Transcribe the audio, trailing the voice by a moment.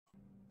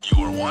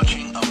You are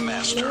watching a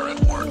master at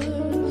work.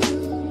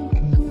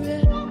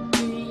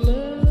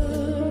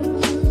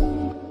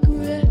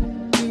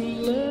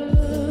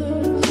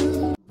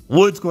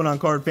 What's going on,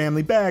 card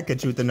family? Back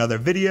at you with another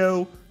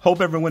video.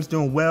 Hope everyone's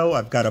doing well.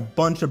 I've got a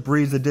bunch of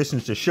Brees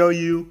editions to show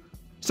you.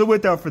 So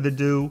without further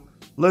ado,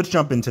 let's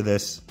jump into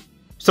this.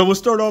 So we'll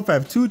start off. I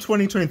have two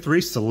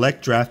 2023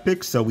 select draft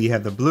picks. So we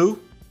have the blue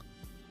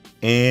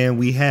and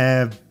we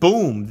have,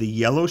 boom, the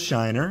yellow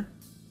shiner.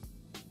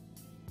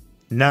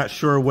 Not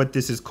sure what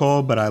this is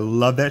called, but I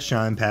love that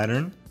shine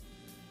pattern.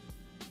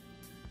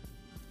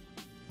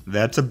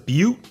 That's a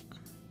beaut.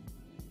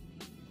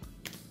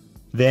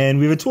 Then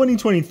we have a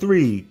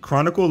 2023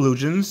 Chronicle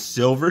Illusions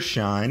Silver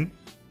Shine.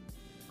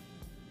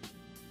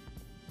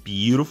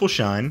 Beautiful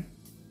shine.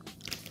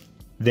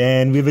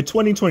 Then we have a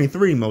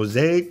 2023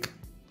 Mosaic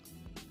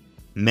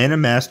Mana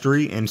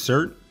Mastery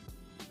insert.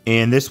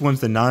 And this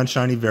one's the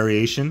non-shiny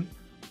variation.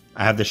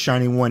 I have the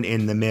shiny one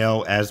in the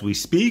mail as we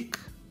speak.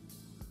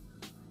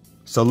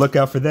 So look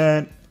out for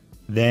that.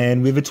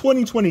 Then we have a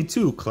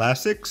 2022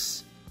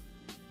 Classics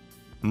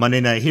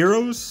Monday Night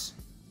Heroes.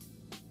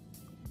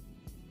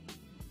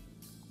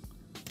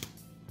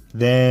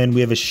 Then we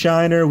have a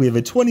shiner. We have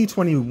a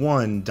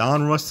 2021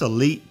 Donruss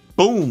Elite.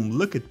 Boom,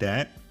 look at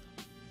that.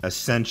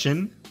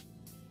 Ascension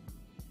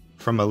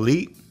from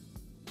Elite.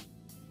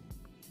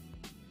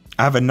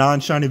 I have a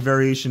non-shiny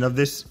variation of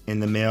this in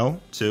the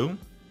mail too.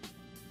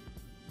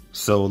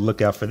 So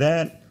look out for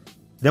that.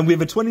 Then we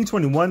have a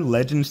 2021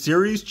 Legend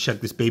Series.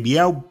 Check this baby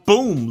out.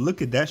 Boom,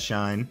 look at that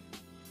shine.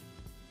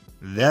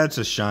 That's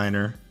a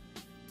shiner.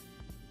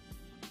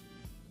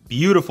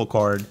 Beautiful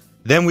card.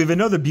 Then we have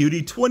another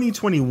beauty,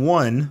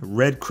 2021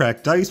 Red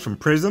Cracked Ice from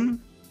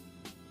Prism.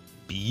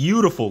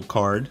 Beautiful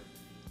card.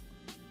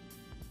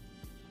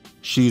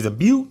 She's a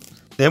beaut.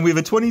 Then we have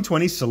a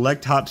 2020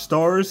 Select Hot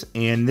Stars,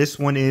 and this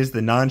one is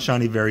the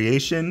non-shiny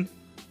variation.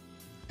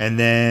 And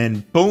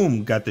then,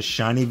 boom, got the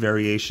shiny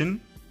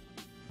variation.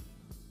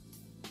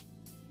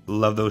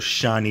 Love those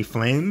shiny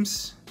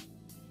flames.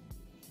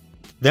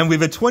 Then we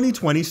have a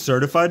 2020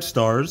 Certified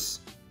Stars.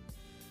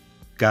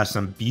 Got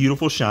some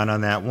beautiful shine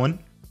on that one.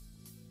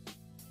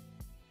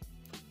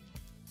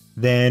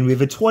 Then we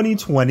have a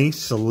 2020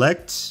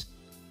 Select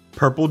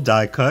Purple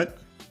Die Cut.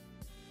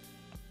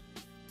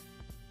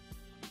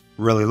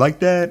 Really like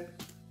that.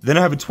 Then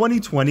I have a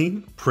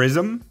 2020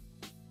 Prism.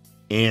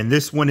 And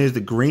this one is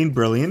the Green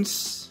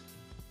Brilliance.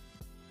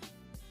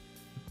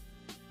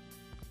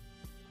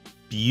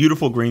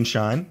 Beautiful green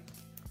shine.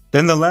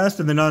 Then the last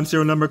of the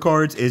non-serial number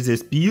cards is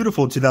this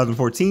beautiful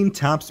 2014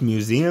 Topps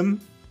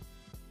Museum.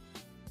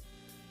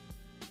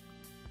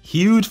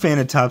 Huge fan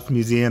of Topps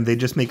Museum. They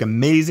just make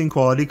amazing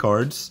quality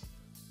cards.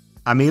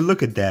 I mean,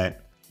 look at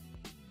that.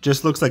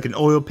 Just looks like an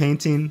oil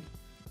painting.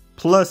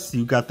 Plus,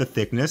 you got the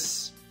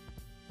thickness.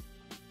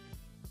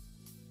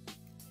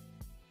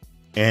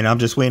 And I'm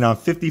just waiting on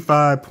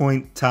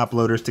 55-point top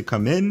loaders to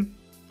come in.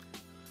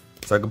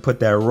 So I can put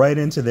that right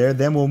into there.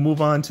 Then we'll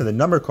move on to the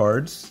number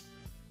cards.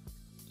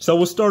 So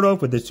we'll start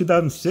off with the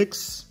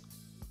 2006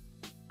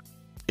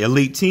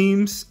 Elite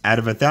Teams out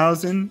of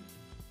 1,000.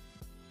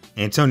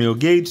 Antonio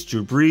Gates,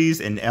 Drew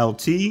Brees, and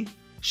LT.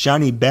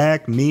 Shiny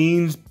back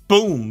means,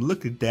 boom,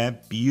 look at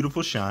that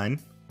beautiful shine.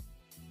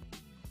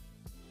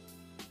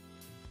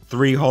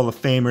 3 Hall of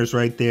Famers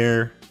right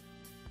there.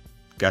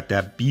 Got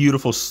that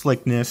beautiful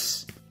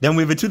slickness. Then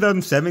we have a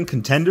 2007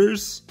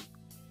 Contenders.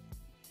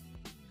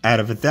 Out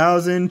of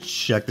 1,000,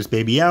 check this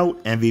baby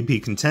out.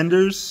 MVP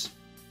Contenders.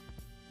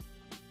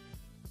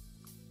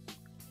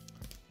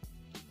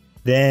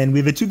 Then we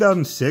have a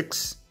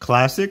 2006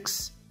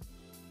 Classics.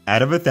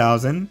 Out of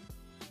 1,000.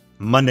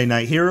 Monday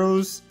Night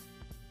Heroes.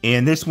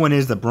 And this one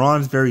is the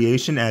bronze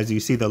variation. As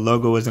you see, the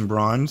logo is in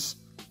bronze.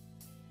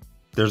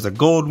 There's a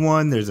gold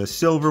one. There's a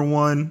silver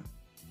one.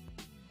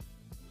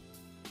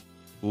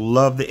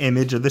 Love the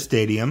image of the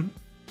stadium.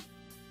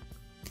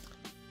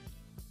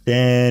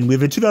 Then we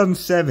have a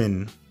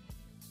 2007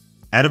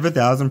 out of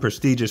 1,000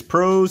 Prestigious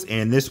Pros,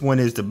 and this one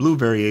is the blue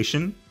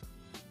variation.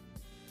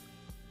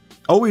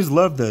 Always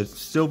love the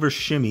silver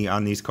shimmy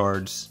on these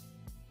cards.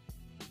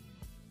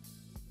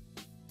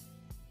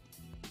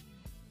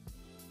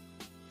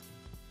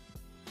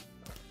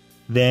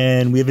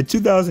 Then we have a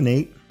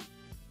 2008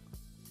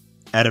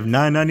 out of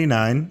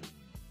 999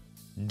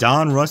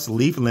 Donruss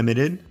Leaf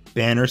Limited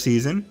Banner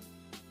Season.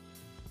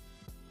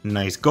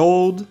 Nice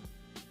gold.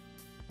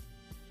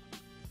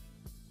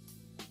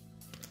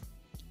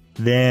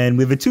 Then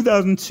we have a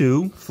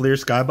 2002 Fleer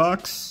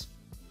Skybox.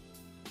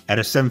 At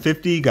a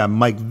 750, got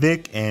Mike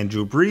Vick and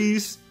Drew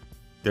Brees.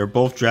 They're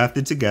both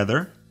drafted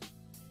together.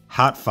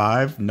 Hot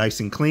 5, nice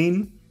and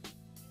clean.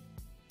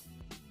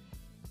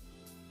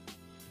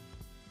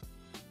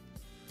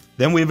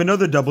 Then we have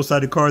another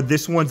double-sided card.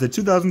 This one's the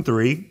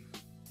 2003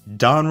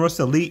 Donruss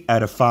Elite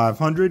out of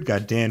 500.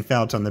 Got Dan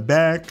Fouts on the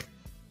back.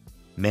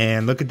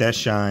 Man, look at that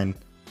shine.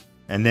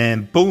 And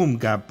then, boom,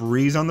 got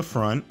Brees on the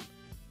front.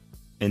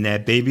 In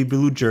that baby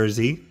blue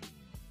jersey.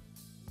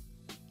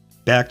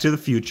 Back to the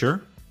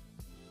Future.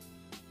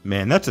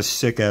 Man, that's a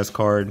sick ass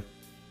card.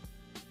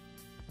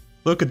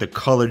 Look at the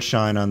colored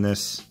shine on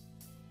this.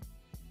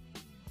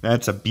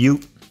 That's a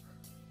beaut.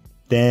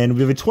 Then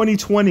we have a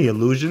 2020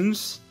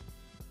 Illusions.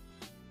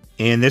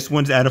 And this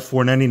one's out of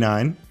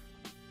 $4.99.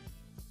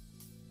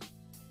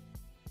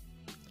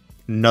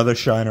 Another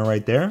shiner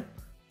right there.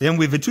 Then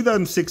we have a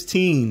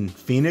 2016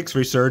 Phoenix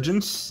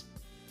Resurgence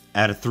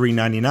out of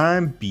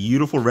 $3.99.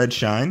 Beautiful red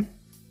shine.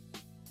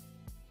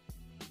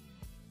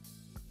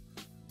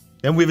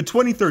 Then we have a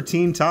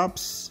 2013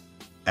 Topps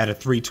at a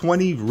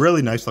 $3.20.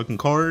 Really nice looking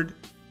card.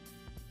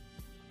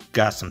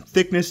 Got some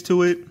thickness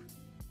to it.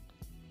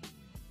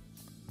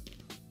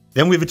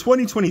 Then we have a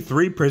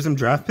 2023 Prism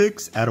Draft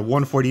Picks at a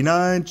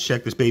 $149.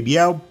 Check this baby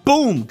out.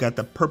 Boom! Got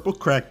the purple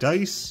cracked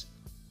ice.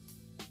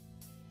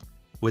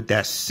 With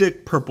that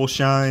sick purple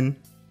shine.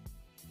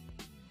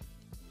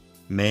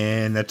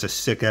 Man, that's a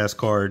sick ass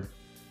card.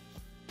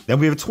 Then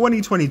we have a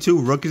 2022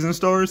 Rookies and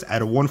Stars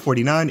at a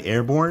 $149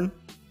 Airborne.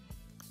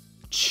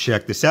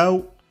 Check this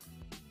out.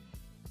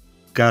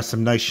 Got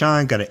some nice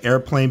shine. Got an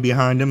airplane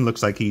behind him.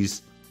 Looks like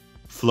he's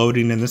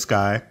floating in the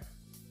sky.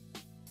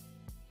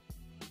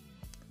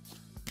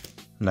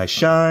 Nice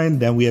shine.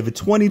 Then we have a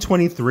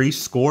 2023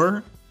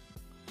 Score.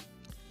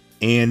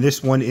 And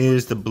this one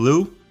is the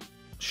blue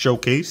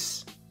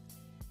Showcase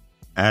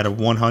at a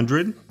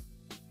 100.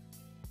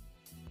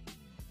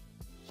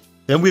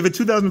 Then we have a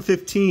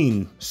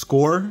 2015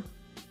 Score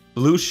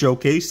blue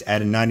Showcase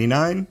at a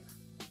 99.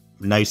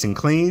 Nice and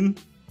clean.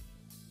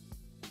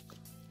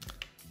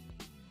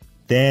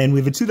 Then we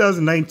have a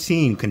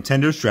 2019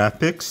 Contenders Draft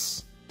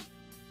Picks.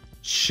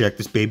 Check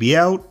this baby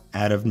out.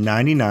 Out of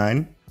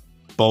 99.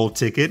 Bowl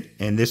ticket.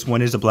 And this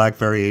one is a black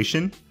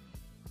variation.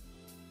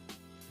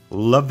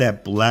 Love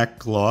that black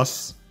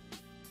gloss.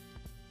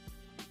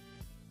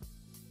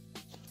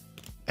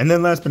 And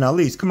then last but not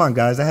least, come on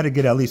guys, I had to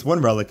get at least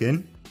one relic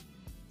in.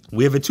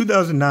 We have a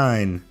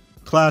 2009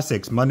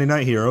 Classics Monday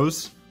Night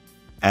Heroes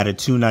at a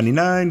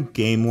 $2.99.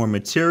 Game worn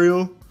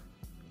material.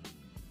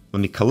 Let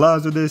me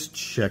collage with this.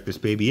 Check this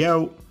baby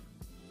out.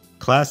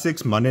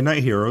 Classics Monday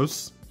Night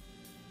Heroes.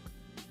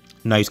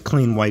 Nice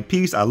clean white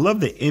piece. I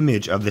love the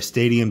image of the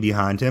stadium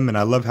behind him, and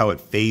I love how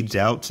it fades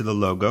out to the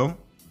logo.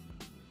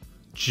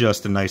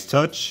 Just a nice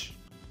touch.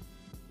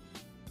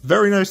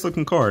 Very nice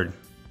looking card.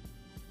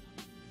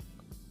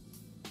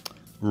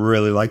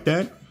 Really like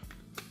that.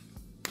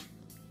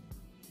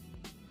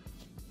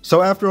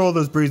 So after all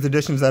those Brees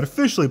additions, that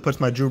officially puts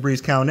my Drew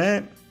Brees count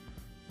at.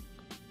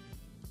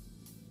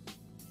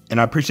 And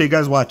I appreciate you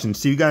guys watching.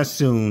 See you guys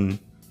soon.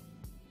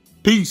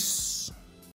 Peace.